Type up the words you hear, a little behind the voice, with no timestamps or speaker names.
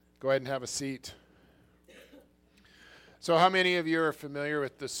Go ahead and have a seat. So how many of you are familiar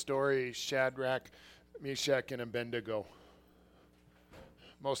with the story Shadrach, Meshach, and Abednego?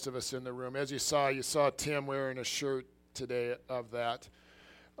 Most of us in the room. As you saw Tim wearing a shirt today of that.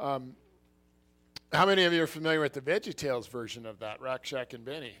 How many of you are familiar with the VeggieTales version of that, Rack, Shack, and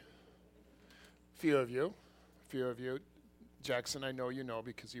Benny? A few of you. Jackson, I know you know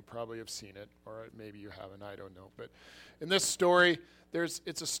because you probably have seen it, or maybe you haven't, I don't know. But in this story,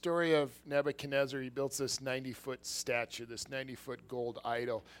 it's a story of Nebuchadnezzar. He builds this 90-foot statue, this 90-foot gold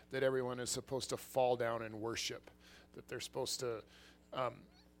idol that everyone is supposed to fall down and worship, that they're supposed to,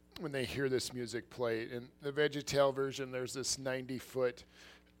 when they hear this music play. In the VeggieTale version, there's this 90-foot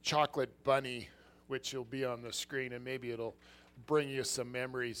chocolate bunny, which will be on the screen, and maybe it'll bring you some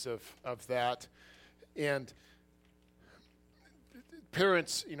memories of that. And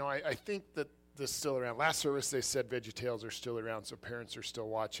parents, I think that this is still around. Last service they said VeggieTales are still around, so parents are still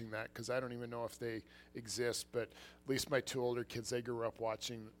watching that because I don't even know if they exist, but at least my two older kids, they grew up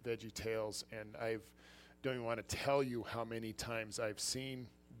watching VeggieTales, and I don't even want to tell you how many times I've seen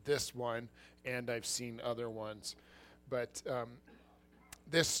this one and I've seen other ones. But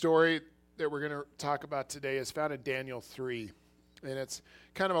this story that we're going to talk about today is found in Daniel 3, and it's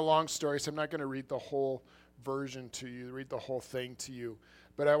kind of a long story, so I'm not going to read the whole version to you, read the whole thing to you,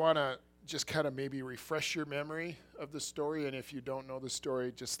 but I want to just kind of maybe refresh your memory of the story, and if you don't know the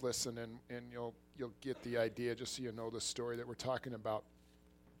story, just listen and you'll get the idea, just so you know the story that we're talking about.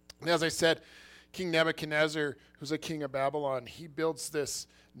 And as I said, King Nebuchadnezzar, who's a king of Babylon, he builds this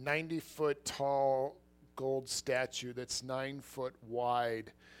 90-foot tall gold statue that's 9 foot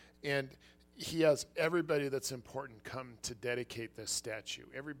wide, and he has everybody that's important come to dedicate this statue.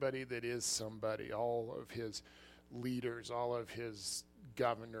 Everybody that is somebody, all of his leaders, all of his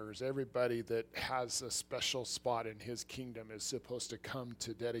governors, everybody that has a special spot in his kingdom is supposed to come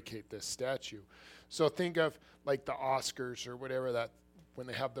to dedicate this statue. So think of like the Oscars or whatever, that when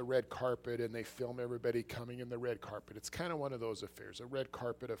they have the red carpet and they film everybody coming in the red carpet. It's kind of one of those affairs, a red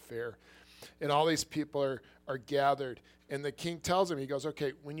carpet affair. And all these people are gathered. And the king tells him, he goes,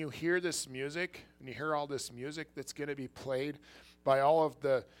 okay, when you hear this music, when you hear all this music that's going to be played by all of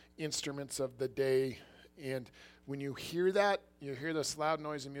the instruments of the day, and when you hear that, you hear this loud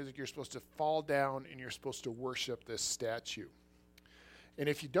noise and music, you're supposed to fall down and you're supposed to worship this statue. And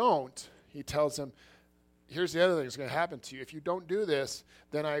if you don't, he tells him, here's the other thing that's going to happen to you. If you don't do this,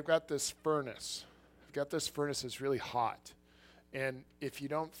 then I've got this furnace. I've got this furnace that's really hot. And if you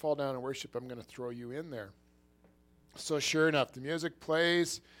don't fall down and worship, I'm going to throw you in there. So sure enough, the music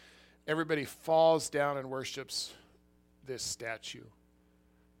plays. Everybody falls down and worships this statue,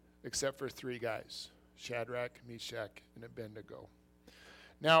 except for 3 guys, Shadrach, Meshach, and Abednego.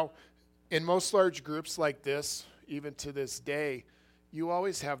 Now, in most large groups like this, even to this day, you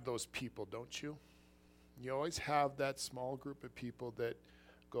always have those people, don't you? You always have that small group of people that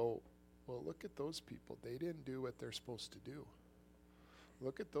go, well, look at those people. They didn't do what they're supposed to do.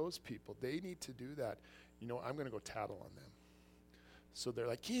 Look at those people. They need to do that. I'm going to go tattle on them. So they're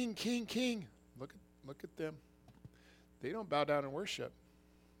like, king, king, king. Look at them. They don't bow down and worship.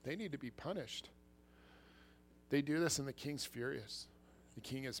 They need to be punished. They do this and the king's furious. The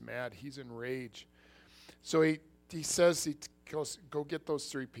king is mad. He's in rage. So he says, he goes, go get those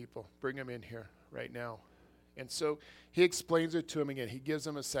 3 people. Bring them in here right now. And so he explains it to him again. He gives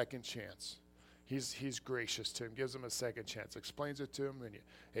him a second chance. He's gracious to him, gives him a second chance, explains it to him. And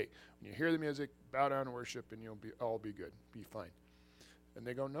when you hear the music, bow down and worship, and you'll all be good, be fine. And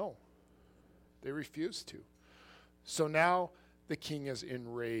they go, no. They refuse to. So now the king is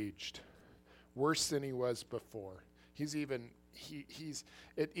enraged, worse than he was before. It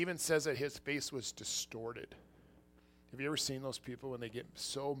even says that his face was distorted. Have you ever seen those people when they get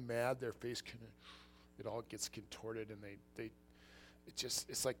so mad, their face it all gets contorted, and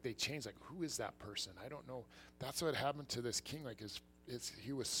it's like they change. Like, who is that person? I don't know. That's what happened to this king. Like,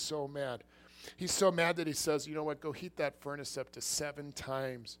 he was so mad. He's so mad that he says, you know what, go heat that furnace up to 7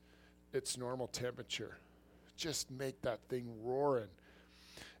 times its normal temperature. Just make that thing roaring.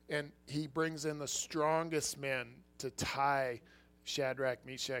 And he brings in the strongest men to tie Shadrach,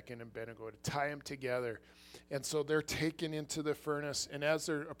 Meshach, and Abednego, to tie them together. And so they're taken into the furnace. And as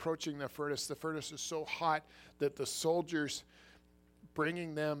they're approaching the furnace is so hot that the soldiers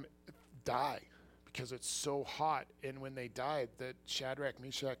bringing them die because it's so hot. And when they died, that Shadrach,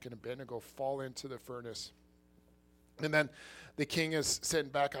 Meshach, and Abednego fall into the furnace. And then the king is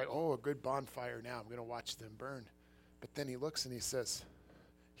sitting back, a good bonfire now. I'm going to watch them burn. But then he looks and he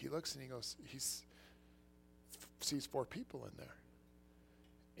goes, he sees 4 people in there.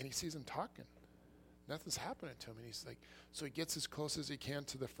 And he sees them talking. Nothing's happening to him. And he's like, so he gets as close as he can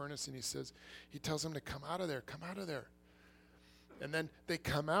to the furnace, and he tells him to come out of there, come out of there. And then they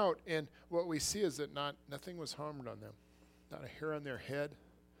come out, and what we see is that nothing was harmed on them. Not a hair on their head.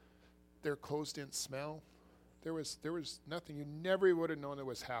 Their clothes didn't smell. There was nothing. You never would have known it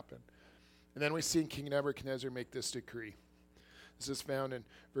was happened. And then we see King Nebuchadnezzar make this decree. This is found in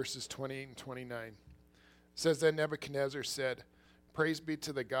verses 28 and 29. It says, then Nebuchadnezzar said, praise be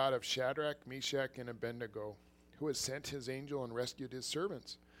to the God of Shadrach, Meshach, and Abednego, who has sent his angel and rescued his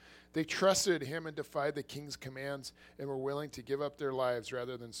servants. They trusted him and defied the king's commands and were willing to give up their lives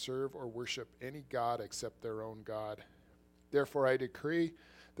rather than serve or worship any god except their own God. Therefore I decree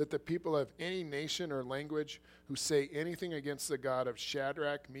that the people of any nation or language who say anything against the God of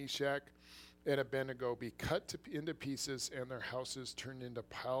Shadrach, Meshach, and Abednego be cut into pieces and their houses turned into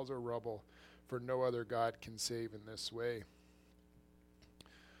piles of rubble, for no other God can save in this way.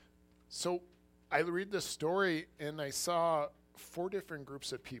 So I read this story and I saw 4 different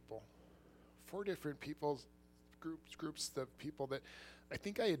groups of people, 4 different groups of people that I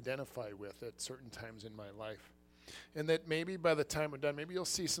think I identify with at certain times in my life. And that maybe by the time we're done, maybe you'll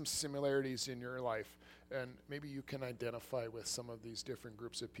see some similarities in your life, and maybe you can identify with some of these different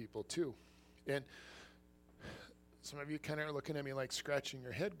groups of people too. And some of you kind of are looking at me like scratching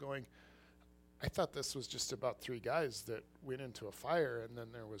your head going, I thought this was just about 3 guys that went into a fire, and then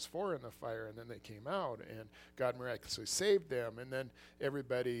there was 4 in the fire, and then they came out, and God miraculously saved them, and then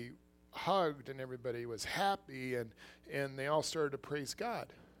everybody hugged, and everybody was happy, and they all started to praise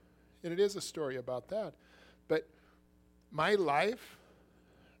God. And it is a story about that. But my life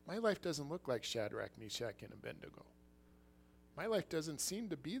doesn't look like Shadrach, Meshach, and Abednego. My life doesn't seem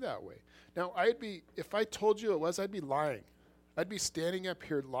to be that way. Now, if I told you it was, I'd be lying. I'd be standing up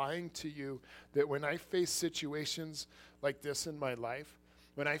here lying to you that when I face situations like this in my life,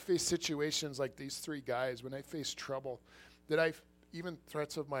 when I face situations like these 3 guys, when I face trouble, that even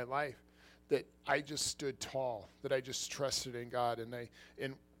threats of my life, that I just stood tall, that I just trusted in God. And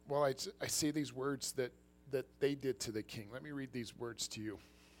I say these words that they did to the king. Let me read these words to you.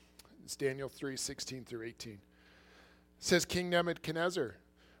 It's Daniel 3:16 through 18. It says, King Nebuchadnezzar,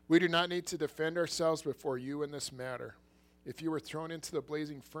 we do not need to defend ourselves before you in this matter. If you were thrown into the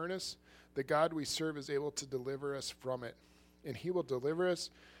blazing furnace, the God we serve is able to deliver us from it, and he will deliver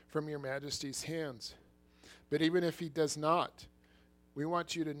us from your majesty's hands. But even if he does not, we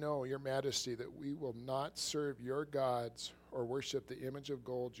want you to know, your majesty, that we will not serve your gods or worship the image of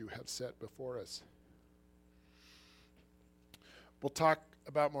gold you have set before us. We'll talk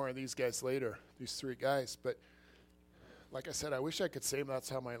about more of these guys later, these 3 guys, but like I said, I wish I could say that's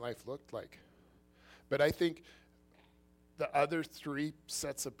how my life looked like. But I think the other 3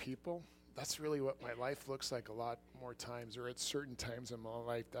 sets of people, that's really what my life looks like a lot more times, or at certain times in my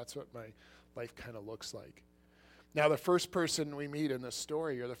life, that's what my life kind of looks like. Now, the first person we meet in this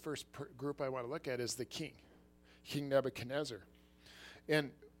story, or the first group I want to look at, is the king, King Nebuchadnezzar.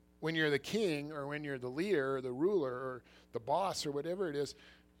 And when you're the king, or when you're the leader, or the ruler, or the boss, or whatever it is,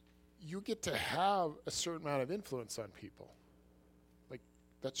 you get to have a certain amount of influence on people. Like,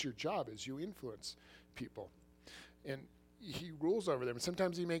 that's your job, is you influence people. And he rules over them. And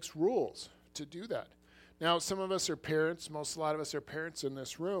sometimes he makes rules to do that. Now, some of us are parents. A lot of us are parents in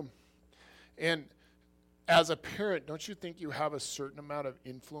this room. And as a parent, don't you think you have a certain amount of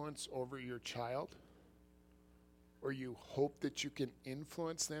influence over your child? Or you hope that you can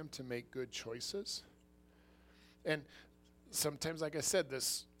influence them to make good choices? And sometimes, like I said,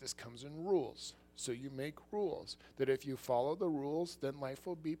 this comes in rules. So you make rules that if you follow the rules, then life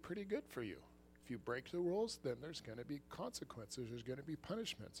will be pretty good for you. If you break the rules, then there's going to be consequences. There's going to be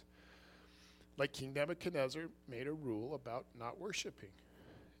punishments. Like King Nebuchadnezzar made a rule about not worshiping.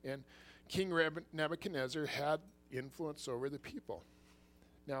 And King Nebuchadnezzar had influence over the people.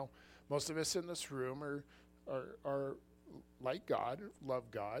 Now, most of us in this room are like God, love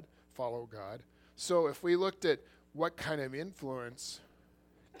God, follow God. So if we looked at what kind of influence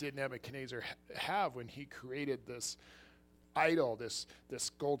did Nebuchadnezzar have when he created this idol, this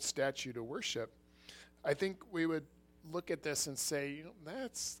gold statue to worship, I think we would look at this and say,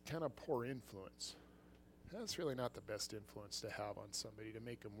 that's kind of poor influence. That's really not the best influence to have on somebody, to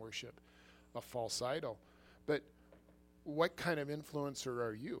make them worship a false idol. But what kind of influencer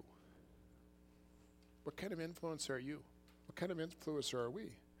are you? What kind of influencer are you? What kind of influencer are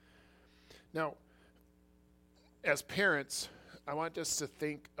we? Now, as parents, I want us to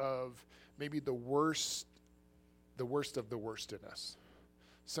think of maybe the worst of the worst in us.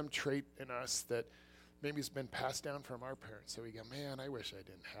 Some trait in us that maybe has been passed down from our parents. So we go, man, I wish I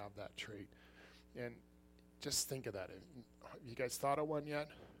didn't have that trait. And just think of that. Have you guys thought of one yet?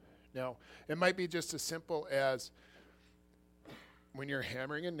 Now, it might be just as simple as when you're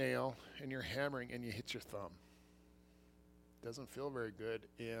hammering a nail and you're hammering and you hit your thumb. Doesn't feel very good,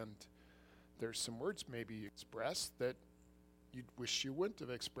 and there's some words maybe expressed that you wish you wouldn't have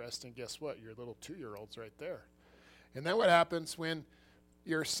expressed, and guess what? Your little 2-year-old's right there. And then what happens when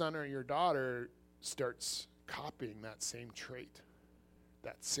your son or your daughter starts copying that same trait,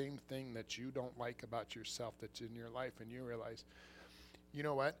 that same thing that you don't like about yourself that's in your life, and you realize, you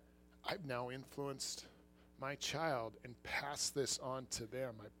know what? I've now influenced my child and passed this on to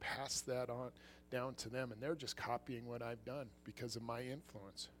them. I passed that on down to them, and they're just copying what I've done because of my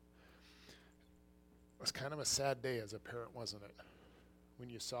influence. It was kind of a sad day as a parent, wasn't it? When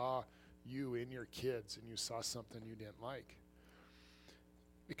you saw you in your kids and you saw something you didn't like.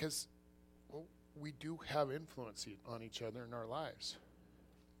 Because, well, we do have influence on each other in our lives.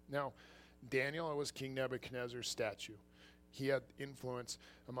 Now, Daniel was King Nebuchadnezzar's statue. He had influence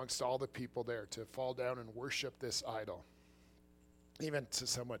amongst all the people there to fall down and worship this idol, even to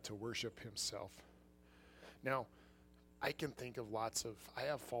somewhat to worship himself. Now, I can think of I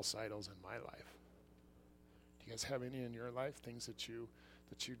have false idols in my life. Do you guys have any in your life, things that you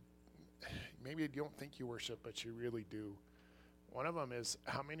maybe you don't think you worship, but you really do? One of them is,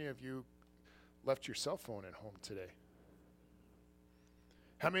 how many of you left your cell phone at home today?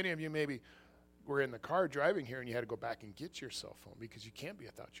 How many of you maybe were in the car driving here and you had to go back and get your cell phone because you can't be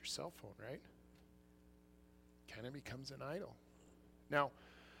without your cell phone, right? Kind of becomes an idol. Now,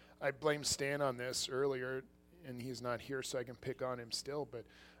 I blamed Stan on this earlier, and he's not here, so I can pick on him still, but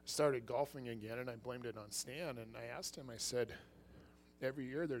I started golfing again, and I blamed it on Stan, and I asked him, I said, every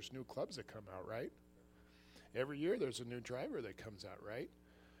year there's new clubs that come out, right? Every year there's a new driver that comes out, right?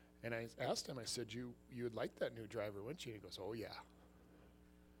 And I asked him, I said, you would like that new driver, wouldn't you? And he goes, oh, yeah.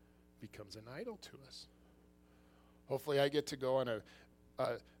 Becomes an idol to us. Hopefully I get to go on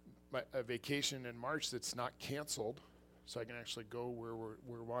a vacation in March that's not canceled, so I can actually go where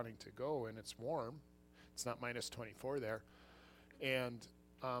we're wanting to go, and it's warm. It's not minus 24 there. And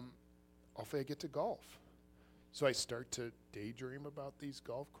hopefully I get to golf. So I start to daydream about these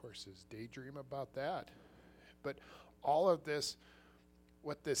golf courses, daydream about that. But all of this,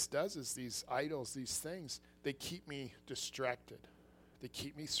 what this does is these idols, these things, they keep me distracted. They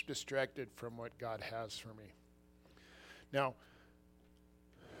keep me distracted from what God has for me. Now,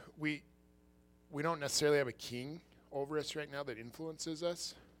 we don't necessarily have a king over us right now that influences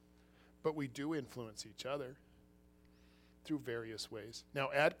us, but we do influence each other through various ways. Now,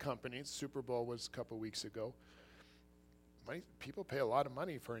 ad companies, Super Bowl was a couple weeks ago. People pay a lot of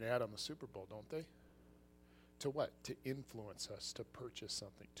money for an ad on the Super Bowl, don't they? To what? To influence us, to purchase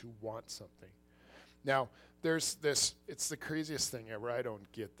something, to want something. Now, there's this, it's the craziest thing ever. I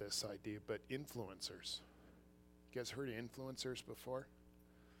don't get this idea, but influencers. You guys heard of influencers before?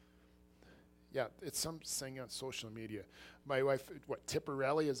 Yeah, it's something on social media. My wife,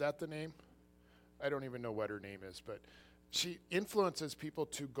 Tipperelli, is that the name? I don't even know what her name is, but she influences people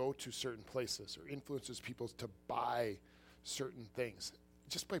to go to certain places or influences people to buy certain things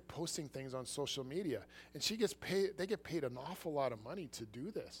just by posting things on social media. And she gets paid, they get paid an awful lot of money to do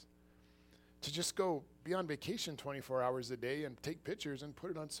this. To just go be on vacation 24 hours a day and take pictures and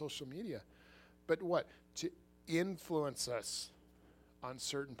put it on social media. But what? To influence us on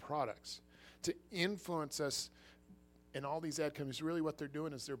certain products. To influence us in all these ad companies. Really what they're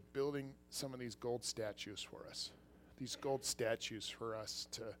doing is they're building some of these gold statues for us. These gold statues for us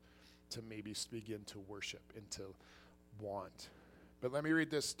to maybe begin to worship and to want. But let me read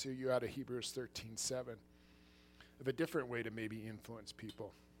this to you out of Hebrews 13:7 of a different way to maybe influence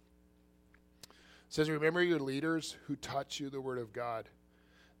people. It says, remember your leaders who taught you the word of God.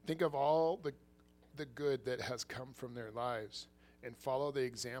 Think of all the good that has come from their lives and follow the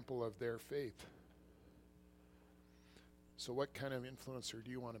example of their faith. So what kind of influencer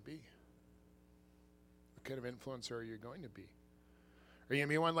do you want to be? What kind of influencer are you going to be? Are you going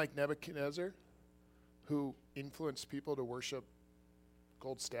to be one like Nebuchadnezzar, who influenced people to worship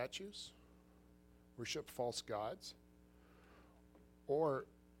gold statues, worship false gods? Or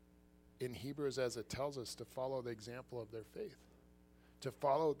in Hebrews, as it tells us, to follow the example of their faith, to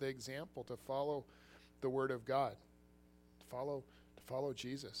follow the example, to follow the word of God, to follow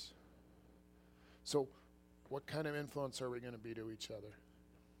Jesus. So what kind of influence are we going to be to each other?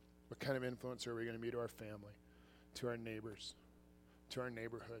 What kind of influence are we going to be to our family, to our neighbors, to our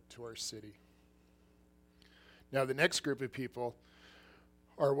neighborhood, to our city? Now, the next group of people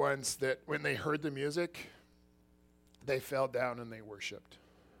are ones that when they heard the music, they fell down and they worshiped.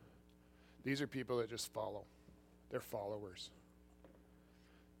 These are people that just follow. They're followers.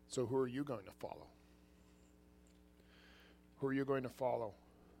 So who are you going to follow? Who are you going to follow?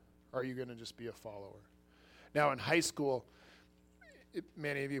 Or are you going to just be a follower? Now, in high school,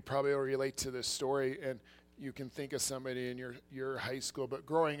 many of you probably will relate to this story, and you can think of somebody in your high school. But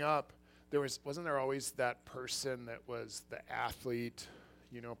growing up, wasn't there always that person that was the athlete,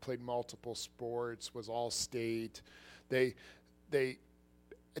 played multiple sports, was all state. They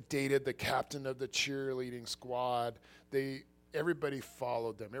dated the captain of the cheerleading squad. Everybody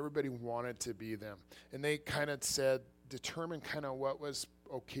followed them. Everybody wanted to be them. And they kind of determined kind of what was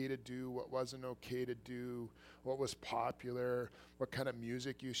okay to do, what wasn't okay to do, what was popular, what kind of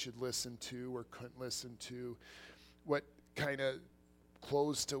music you should listen to or couldn't listen to, what kind of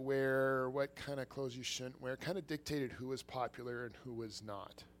clothes to wear, what kind of clothes you shouldn't wear. Kind of dictated who was popular and who was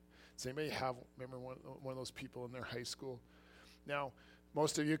not. Does anybody remember one of those people in their high school? Now,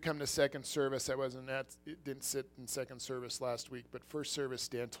 most of you come to second service. Didn't sit in second service last week, but first service,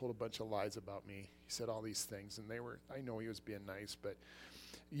 Dan told a bunch of lies about me. He said all these things, and I know he was being nice, but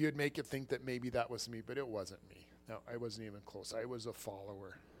you'd make it think that maybe that was me, but it wasn't me. No, I wasn't even close. I was a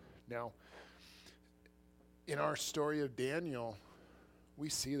follower. Now, in our story of Daniel, we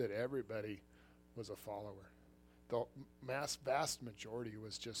see that everybody was a follower. The vast majority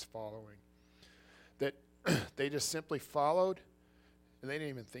was just following. That they just simply followed, and they didn't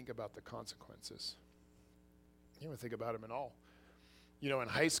even think about the consequences. They didn't even think about them at all. In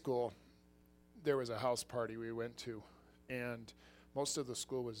high school, there was a house party we went to, and most of the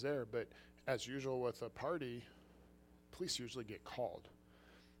school was there, but as usual with a party, police usually get called.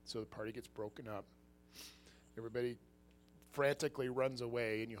 So the party gets broken up. Everybody frantically runs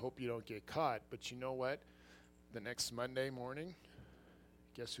away, and you hope you don't get caught. But you know what? The next Monday morning,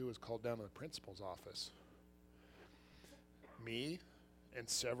 guess who was called down to the principal's office? Me and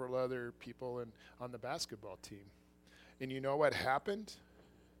several other people on the basketball team. And you know what happened?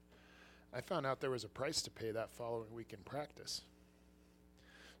 I found out there was a price to pay that following week in practice.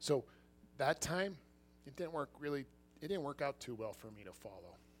 So that time, it didn't work out too well for me to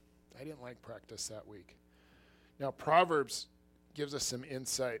follow. I didn't like practice that week. Now, Proverbs gives us some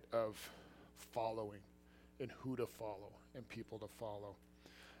insight of following and who to follow and people to follow.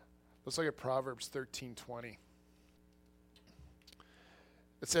 Let's look at Proverbs 13:20.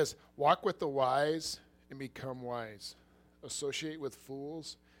 It says, "Walk with the wise and become wise. Associate with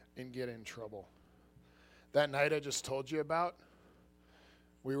fools and get in trouble." That night I just told you about,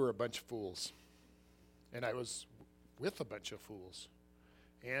 we were a bunch of fools. And I was with a bunch of fools.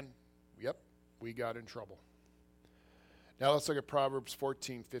 And, we got in trouble. Now let's look at Proverbs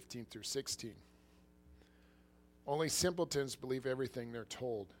 14:15 through 16. "Only simpletons believe everything they're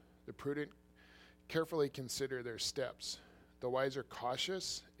told. The prudent carefully consider their steps. The wise are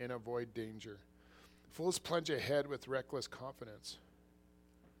cautious and avoid danger. Fools plunge ahead with reckless confidence."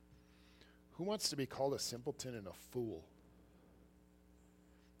 Who wants to be called a simpleton and a fool?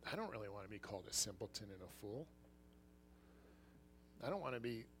 I don't really want to be called a simpleton and a fool. I don't want to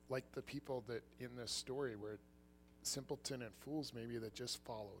be like the people that in this story were simpleton and fools maybe that just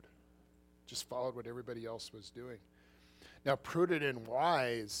followed what everybody else was doing. Now, prudent and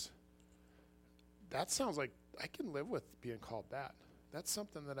wise, that sounds like I can live with being called that. That's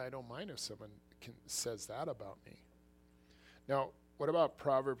something that I don't mind if someone says that about me. Now, what about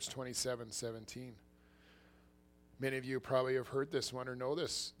Proverbs 27:17? Many of you probably have heard this one or know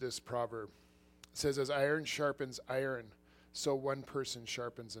this proverb. It says, "As iron sharpens iron, so one person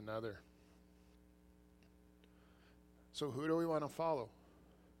sharpens another." So who do we want to follow?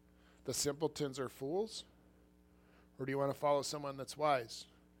 The simpletons or fools? Or do you want to follow someone that's wise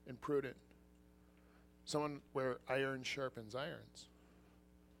and prudent? Someone where iron sharpens irons.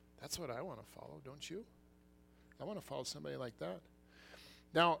 That's what I want to follow, don't you? I want to follow somebody like that.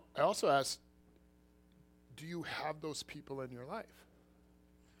 Now, I also ask, do you have those people in your life?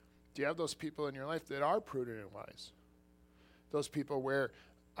 Do you have those people in your life that are prudent and wise? Those people where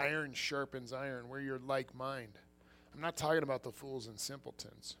iron sharpens iron, where you're like mind. I'm not talking about the fools and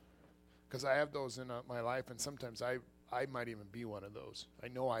simpletons, because I have those in my life, and sometimes I might even be one of those. I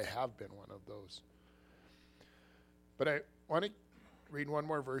know I have been one of those. But I want to read one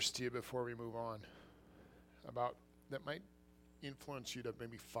more verse to you before we move on about that might influence you to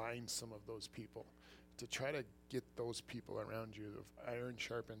maybe find some of those people, to try to get those people around you. Iron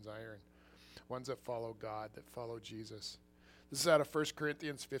sharpens iron. Ones that follow God, that follow Jesus. This is out of 1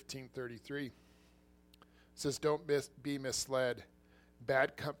 Corinthians 15:33. It says, "Don't be misled.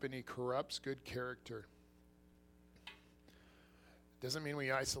 Bad company corrupts good character." Doesn't mean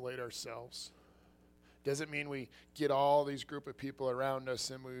we isolate ourselves. Doesn't mean we get all these group of people around us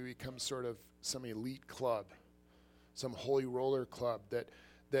and we become sort of some elite club, some holy roller club that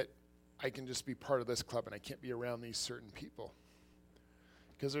I can just be part of this club and I can't be around these certain people.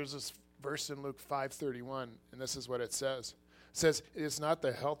 Because there's this verse in Luke 5:31, and this is what it says. It says, "It is not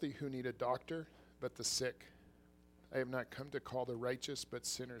the healthy who need a doctor, but the sick. I have not come to call the righteous, but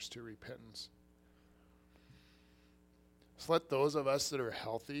sinners to repentance." So let those of us that are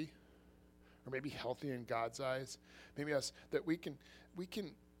healthy, or maybe healthy in God's eyes, maybe us, that we can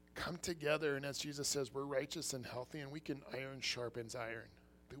come together, and as Jesus says, we're righteous and healthy, and we can iron sharpens iron,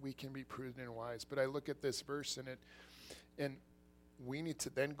 that we can be prudent and wise. But I look at this verse and we need to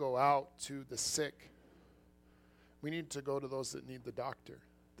then go out to the sick. We need to go to those that need the doctor,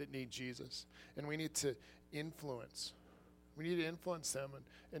 that need Jesus. And we need to influence. We need to influence them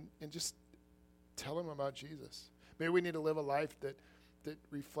and just tell them about Jesus. Maybe we need to live a life that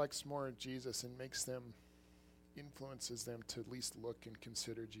reflects more of Jesus and influences them to at least look and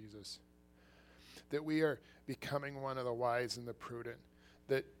consider Jesus. That we are becoming one of the wise and the prudent.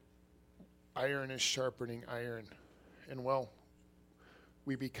 That iron is sharpening iron. And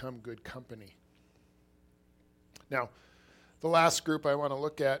we become good company. Now, the last group I want to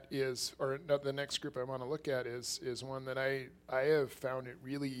look at the next group I want to look at is one that I have found it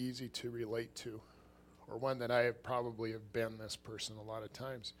really easy to relate to, or one that I have probably have been this person a lot of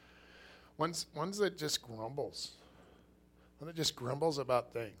times. Ones that just grumbles. One that just grumbles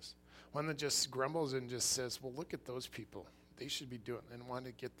about things. One that just grumbles and just says, well, look at those people. They should be doing, and want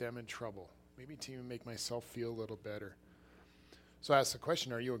to get them in trouble. Maybe to even make myself feel a little better. So I ask the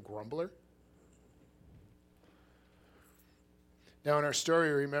question, are you a grumbler? Now in our story,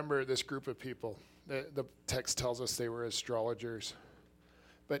 remember this group of people. The text tells us they were astrologers.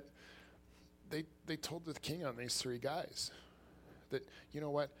 But they told the king on these three guys that, you know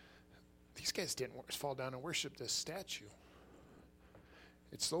what, these guys didn't fall down and worship this statue.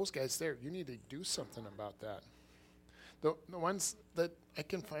 It's those guys there. You need to do something about that. The ones that I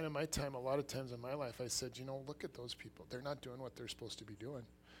can find in my time, a lot of times in my life, I said, look at those people. They're not doing what they're supposed to be doing.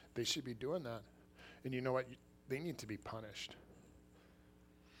 They should be doing that. And you know what? They need to be punished.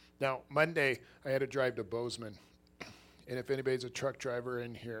 Now, Monday, I had to drive to Bozeman. And if anybody's a truck driver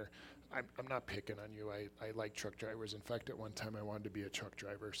in here, I'm not picking on you. I like truck drivers. In fact, at one time, I wanted to be a truck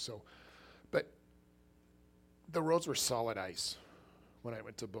driver. But the roads were solid ice when I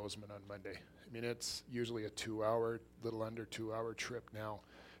went to Bozeman on Monday. I mean, it's usually a little under 2 hour trip now,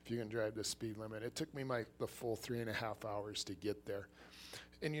 if you can drive the speed limit. It took me the full 3.5 hours to get there.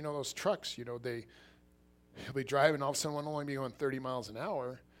 And those trucks, you'll be driving, all of a sudden one will only be going 30 miles an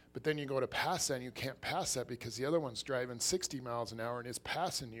hour, but then you go to pass that and you can't pass that because the other one's driving 60 miles an hour and is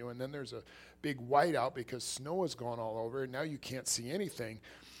passing you, and then there's a big whiteout because snow is going all over, and now you can't see anything.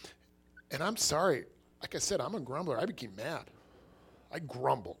 And I'm sorry, like I said, I'm a grumbler. I became mad. I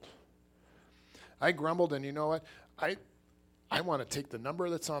grumbled, and you know what? I want to take the number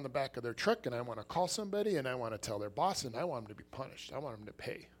that's on the back of their truck, and I want to call somebody, and I want to tell their boss, and I want them to be punished. I want them to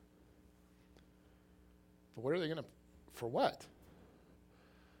pay. But what are they going to, for what?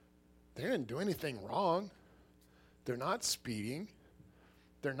 They didn't do anything wrong. They're not speeding.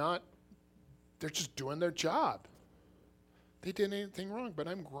 They're just doing their job. They didn't do anything wrong, but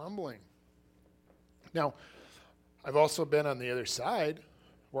I'm grumbling. Now, I've also been on the other side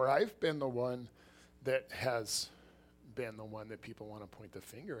where I've been the one that has been the one that people want to point the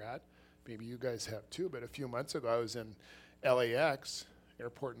finger at. Maybe you guys have too, but a few months ago I was in LAX,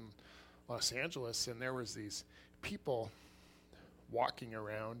 airport in Los Angeles, and there was these people walking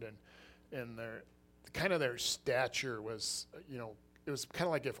around, and their stature was, it was kind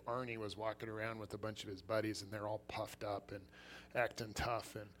of like if Arnie was walking around with a bunch of his buddies, and they're all puffed up and acting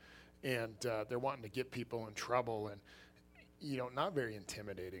tough, and they're wanting to get people in trouble, and not very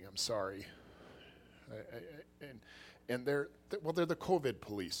intimidating. I'm sorry. And they're the COVID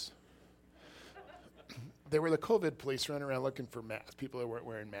police. They were the COVID police running around looking for masks, people that weren't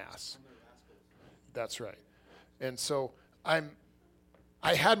wearing masks. That's right. And so I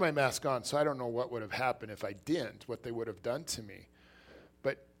had my mask on, so I don't know what would have happened if I didn't, what they would have done to me.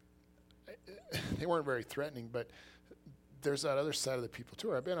 But they weren't very threatening, but there's that other side of the people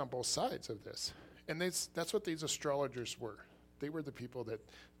too. I've been on both sides of this. And that's what these astrologers were. They were the people that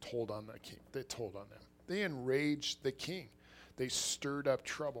told on the king. They told on them. They enraged the king. They stirred up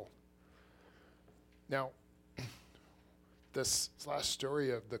trouble. Now, this last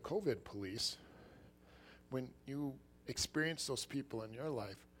story of the COVID police, when you experience those people in your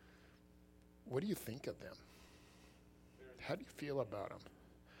life, what do you think of them? How do you feel about them?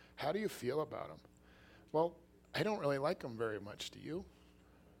 How do you feel about them? Well, I don't really like them very much. Do you?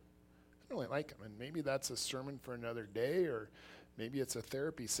 I don't really like them. And maybe that's a sermon for another day, or maybe it's a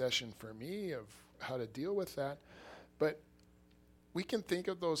therapy session for me of how to deal with that. But we can think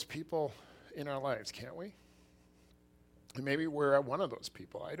of those people in our lives, can't we? And maybe we're one of those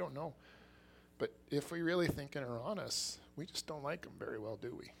people. I don't know. But if we really think and are honest, we just don't like them very well,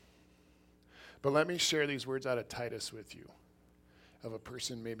 do we? But let me share these words out of Titus with you, of a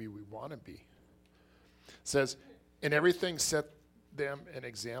person maybe we want to be. It says, in everything set them an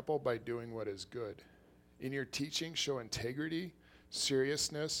example by doing what is good. In your teaching show integrity,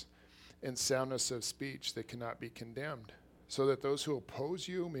 seriousness, and soundness of speech that cannot be condemned, so that those who oppose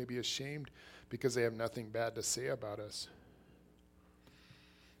you may be ashamed because they have nothing bad to say about us.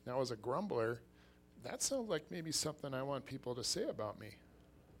 Now, as a grumbler, that sounds like maybe something I want people to say about me.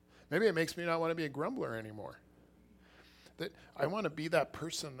 Maybe it makes me not want to be a grumbler anymore. That I want to be that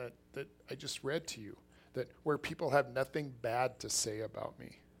person that I just read to you, that where people have nothing bad to say about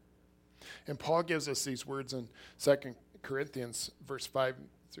me. And Paul gives us these words in 2 Corinthians verse 5,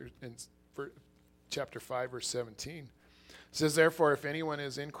 in chapter 5, verse 17. It says, therefore, if anyone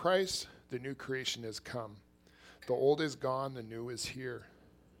is in Christ, the new creation has come. The old is gone, the new is here.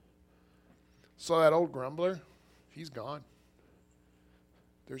 So that old grumbler, he's gone.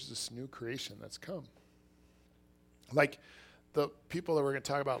 There's this new creation that's come. Like the people that we're going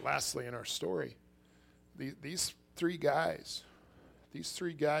to talk about lastly in our story, these three guys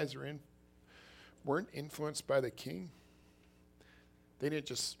weren't influenced by the king. They didn't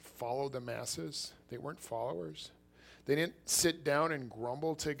just follow the masses. They weren't followers. They didn't sit down and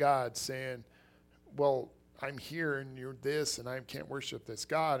grumble to God saying, well, I'm here and you're this and I can't worship this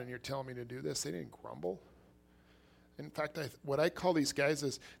God and you're telling me to do this. They didn't grumble. In fact, what I call these guys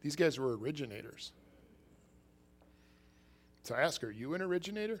is these guys were originators. So I ask, are you an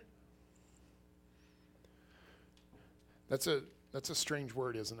originator? That's a strange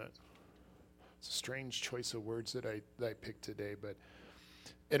word, isn't it? It's a strange choice of words that I picked today, but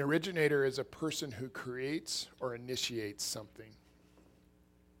an originator is a person who creates or initiates something.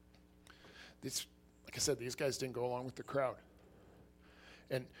 Like I said, these guys didn't go along with the crowd.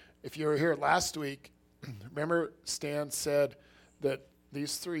 And if you were here last week, remember Stan said that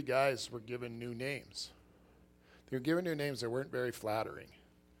these three guys were given new names. They were given new names that weren't very flattering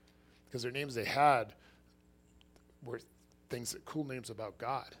because their names they had were cool names about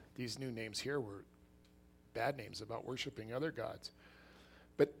God. These new names here were bad names about worshiping other gods.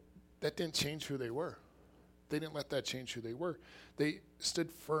 But that didn't change who they were. They didn't let that change who they were. They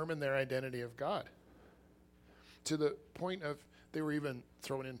stood firm in their identity of God to the point of they were even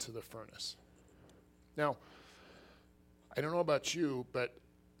thrown into the furnace. Now, I don't know about you, but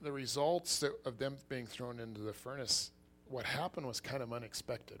the results of them being thrown into the furnace, what happened was kind of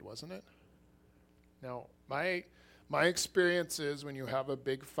unexpected, wasn't it? Now, my experience is when you have a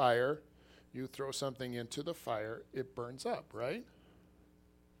big fire, you throw something into the fire, it burns up, right?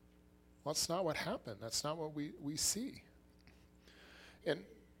 Well, that's not what happened. That's not what we see. And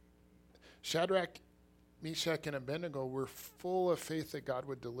Shadrach, Meshach, and Abednego were full of faith that God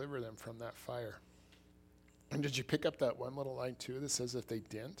would deliver them from that fire. And did you pick up that one little line too that says if they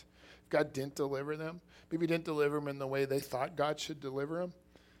didn't? If God didn't deliver them, maybe he didn't deliver them in the way they thought God should deliver them,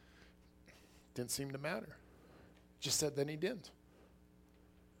 didn't seem to matter. Just said then he didn't.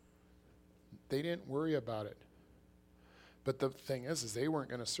 They didn't worry about it. But the thing is they weren't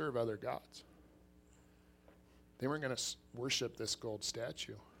going to serve other gods. They weren't going to worship this gold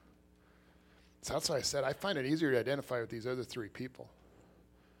statue. So that's why I said I find it easier to identify with these other three people.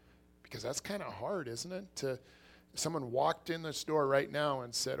 Because that's kind of hard, isn't it? If someone walked in this door right now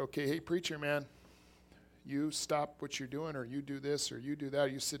and said, okay, hey, preacher man, you stop what you're doing, or you do this, or you do that, or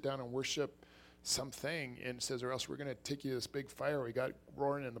you sit down and worship something, and it says, or else we're going to take you to this big fire we got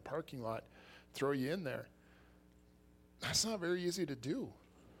roaring in the parking lot, throw you in there. That's not very easy to do.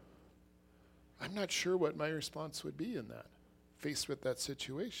 I'm not sure what my response would be in that, faced with that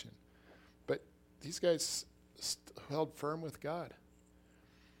situation. But these guys held firm with God.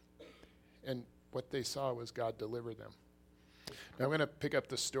 And what they saw was God deliver them. Now I'm going to pick up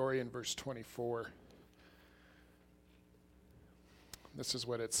the story in verse 24. This is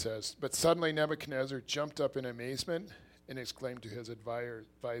what it says. But suddenly Nebuchadnezzar jumped up in amazement and exclaimed to his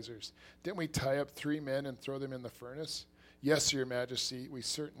advisors, "Didn't we tie up 3 men and throw them in the furnace?" "Yes, your majesty, we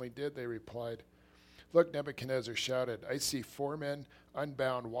certainly did," they replied. "Look," Nebuchadnezzar shouted, "I see 4 men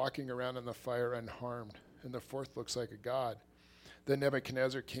unbound walking around in the fire unharmed, and the 4th looks like a god." Then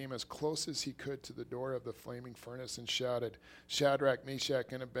Nebuchadnezzar came as close as he could to the door of the flaming furnace and shouted, "Shadrach,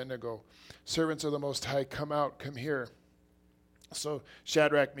 Meshach, and Abednego, servants of the Most High, come out, come here." So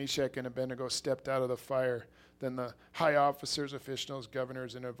Shadrach, Meshach, and Abednego stepped out of the fire. Then the high officers, officials,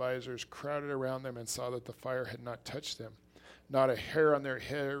 governors, and advisors crowded around them and saw that the fire had not touched them. Not a hair on their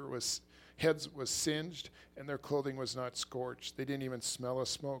heads was singed, and their clothing was not scorched. They didn't even smell of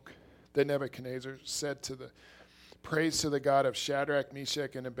smoke. Then Nebuchadnezzar said to the Praise to the God of Shadrach,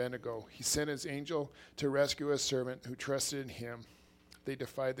 Meshach, and Abednego. He sent his angel to rescue a servant who trusted in him. They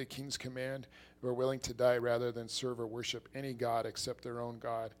defied the king's command and were willing to die rather than serve or worship any god except their own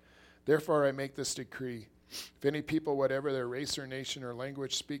God. Therefore I make this decree. If any people, whatever their race or nation or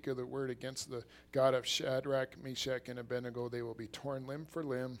language, speak of the word against the God of Shadrach, Meshach, and Abednego, they will be torn limb for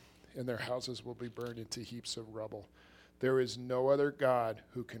limb, and their houses will be burned into heaps of rubble. There is no other God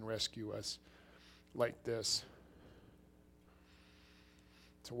who can rescue us like this.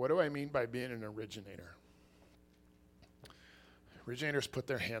 So what do I mean by being an originator? Originators put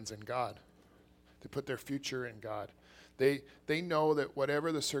their hands in God. They put their future in God. They know that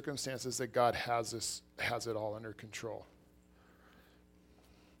whatever the circumstances, that God has it all under control.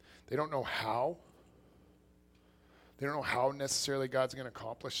 They don't know how. They don't know how necessarily God's going to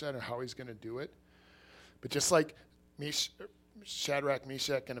accomplish that or how he's going to do it. But just like Shadrach,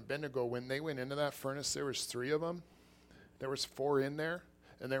 Meshach, and Abednego, when they went into that furnace, there was 3 of them. There was 4 in there,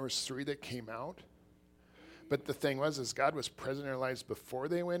 and there was 3 that came out. But the thing was, God was present in their lives before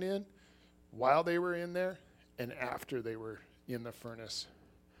they went in, while they were in there, and after they were in the furnace.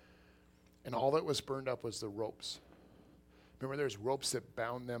 And all that was burned up was the ropes. Remember, there's ropes that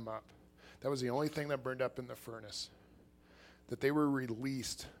bound them up. That was the only thing that burned up in the furnace. That they were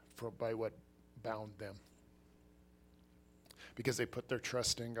released by what bound them. Because they put their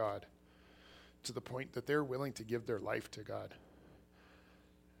trust in God to the point that they're willing to give their life to God.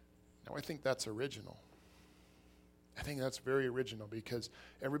 Now, I think that's original. I think that's very original because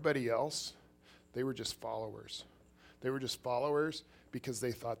everybody else, they were just followers. They were just followers because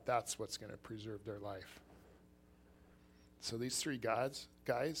they thought that's what's going to preserve their life. So these 3 guys,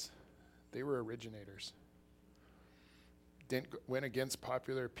 they were originators. Went against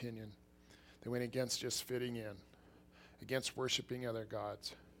popular opinion. They went against just fitting in, against worshiping other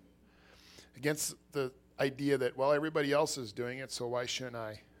gods, against the idea that, well, everybody else is doing it, so why shouldn't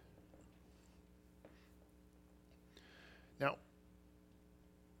I? Now,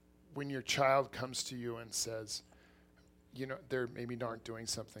 when your child comes to you and says, they're maybe aren't doing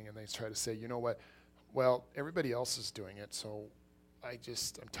something, and they try to say, you know what, well, everybody else is doing it, so I'm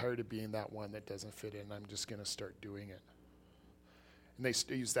tired of being that one that doesn't fit in. I'm just going to start doing it. And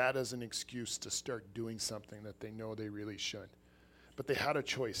they use that as an excuse to start doing something that they know they really should. But they had a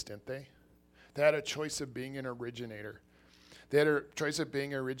choice, didn't they? They had a choice of being an originator. They had a choice of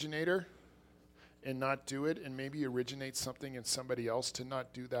being an originator and not do it and maybe originate something in somebody else to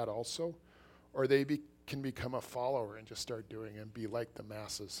not do that also. Or they can become a follower and just start doing it and be like the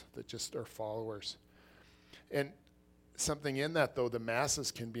masses that just are followers. And something in that, though, the masses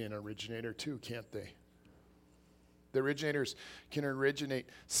can be an originator too, can't they? The originators can originate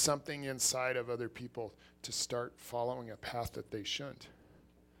something inside of other people to start following a path that they shouldn't.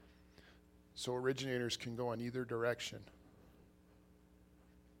 So originators can go in either direction.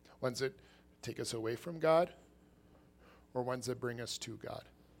 Ones that take us away from God or ones that bring us to God.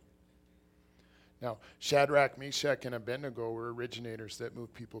 Now, Shadrach, Meshach, and Abednego were originators that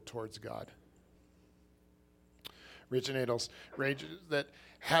moved people towards God. Originators that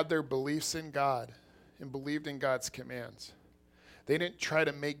had their beliefs in God and believed in God's commands. They didn't try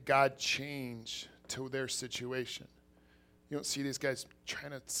to make God change to their situation. You don't see these guys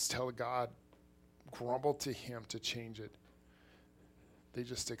trying to tell God, grumble to him to change it. They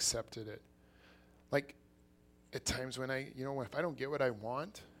just accepted it. Like at times when if I don't get what I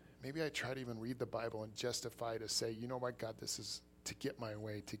want, maybe I try to even read the Bible and justify to say, you know what, God, this is to get my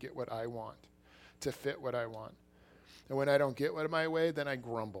way, to get what I want, to fit what I want. And when I don't get what my way, then I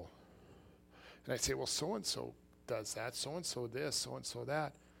grumble. And I say, well, so-and-so does that, so-and-so this, so-and-so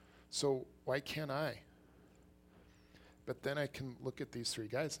that. So why can't I? But then I can look at these 3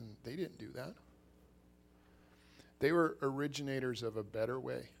 guys, and they didn't do that. They were originators of a better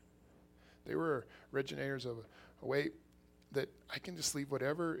way. They were originators of a way that I can just leave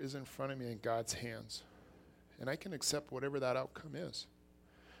whatever is in front of me in God's hands. And I can accept whatever that outcome is,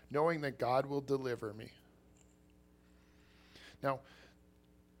 knowing that God will deliver me. Now,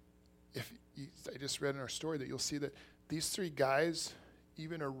 I just read in our story that you'll see that these 3 guys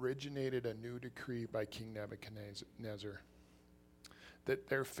even originated a new decree by King Nebuchadnezzar. That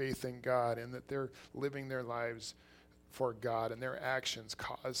their faith in God and that they're living their lives for God and their actions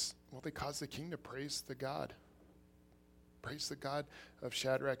caused the king to praise the God. Praise the God of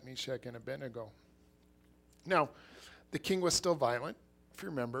Shadrach, Meshach, and Abednego. Now, the king was still violent. If you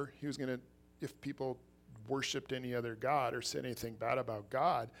remember, he was going to, if people worshipped any other god or said anything bad about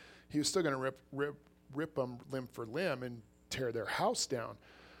God, he was still going to rip them limb for limb and tear their house down.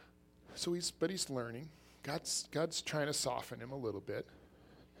 So he's learning. God's trying to soften him a little bit.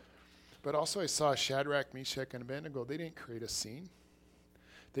 But also I saw Shadrach, Meshach, and Abednego. They didn't create a scene.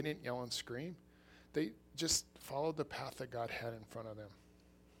 They didn't yell and scream. They just followed the path that God had in front of them.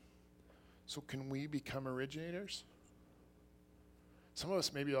 So can we become originators? Some of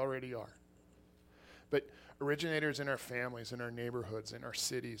us maybe already are. But originators in our families, in our neighborhoods, in our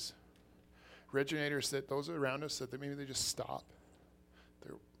cities. Originators that those around us that maybe they just stop.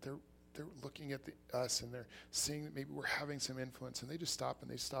 They're looking at us and they're seeing that maybe we're having some influence and they just stop and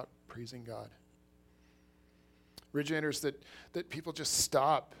they stop praising God. Originators that people just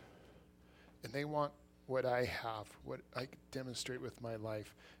stop and they want what I have, what I demonstrate with my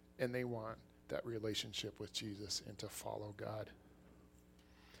life, and they want that relationship with Jesus and to follow God.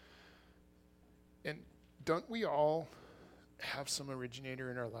 And don't we all have some originator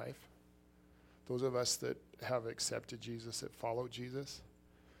in our life? Those of us that have accepted Jesus, that follow Jesus,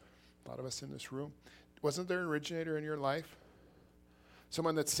 a lot of us in this room. Wasn't there an originator in your life?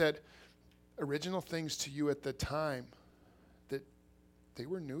 Someone that said original things to you at the time that they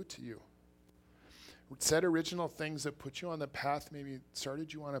were new to you. Said original things that put you on the path, maybe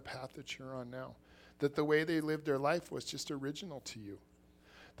started you on a path that you're on now. That the way they lived their life was just original to you.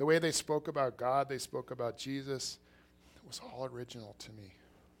 The way they spoke about God, they spoke about Jesus, it was all original to me.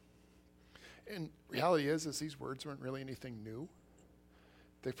 And reality is these words weren't really anything new.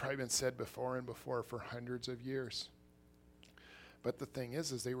 They've probably been said before and before for hundreds of years. But the thing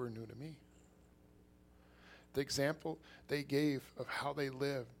is they were new to me. The example they gave of how they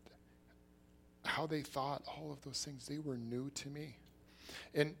lived, how they thought, all of those things, they were new to me.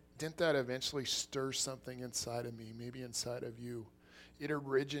 And didn't that eventually stir something inside of me, maybe inside of you? It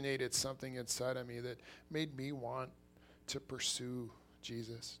originated something inside of me that made me want to pursue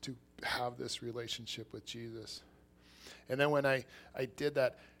Jesus, to have this relationship with Jesus. And then when I did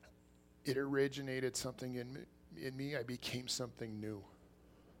that, it originated something in me. I became something new.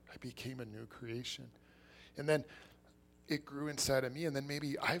 I became a new creation. And then it grew inside of me, and then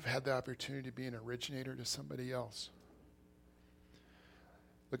maybe I've had the opportunity to be an originator to somebody else.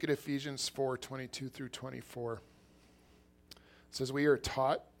 Look at Ephesians 4:22 through 24. It says, "We are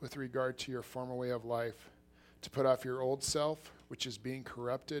taught with regard to your former way of life to put off your old self, which is being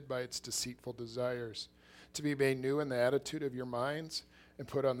corrupted by its deceitful desires, to be made new in the attitude of your minds, and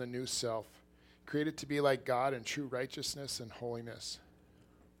put on the new self, created to be like God in true righteousness and holiness."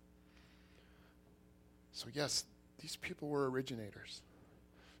 So yes, these people were originators.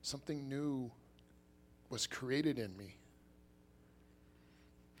 Something new was created in me.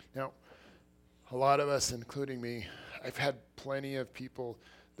 Now, a lot of us, including me, I've had plenty of people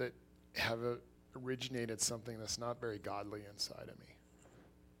that have originated something that's not very godly inside of me.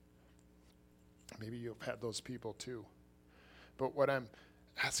 Maybe you've had those people too. But what I'm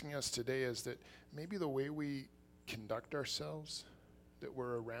asking us today is that maybe the way we conduct ourselves, that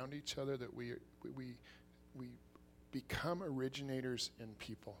we're around each other, that we become originators in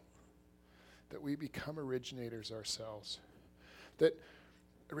people, that we become originators ourselves, that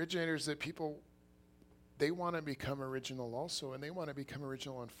originators that people, they want to become original also, and they want to become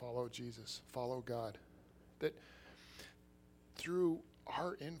original and follow Jesus, follow God, that through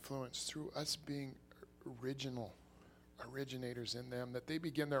our influence, through us being originators in them, that they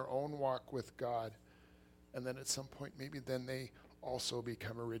begin their own walk with God, and then at some point maybe then they also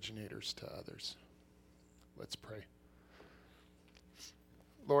become originators to others. Let's pray.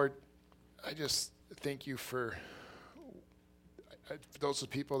 Lord, I just thank you for those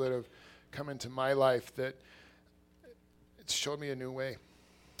people that have come into my life, that it's showed me a new way,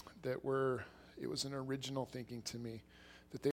 that it was an original thinking to me,